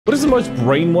What is the most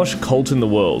brainwashed cult in the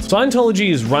world?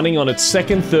 Scientology is running on its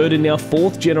second, third, and now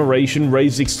fourth generation,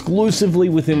 raised exclusively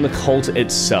within the cult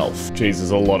itself. Jeez,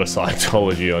 there's a lot of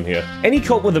Scientology on here. Any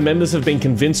cult where the members have been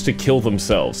convinced to kill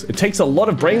themselves. It takes a lot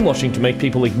of brainwashing to make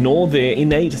people ignore their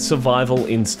innate survival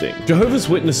instinct. Jehovah's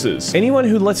Witnesses. Anyone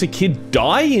who lets a kid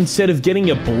die instead of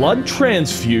getting a blood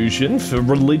transfusion for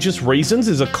religious reasons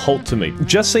is a cult to me.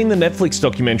 Just seen the Netflix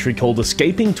documentary called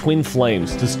Escaping Twin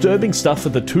Flames. Disturbing stuff for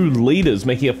the two leaders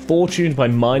making a fortune by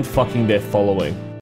mind-fucking their following.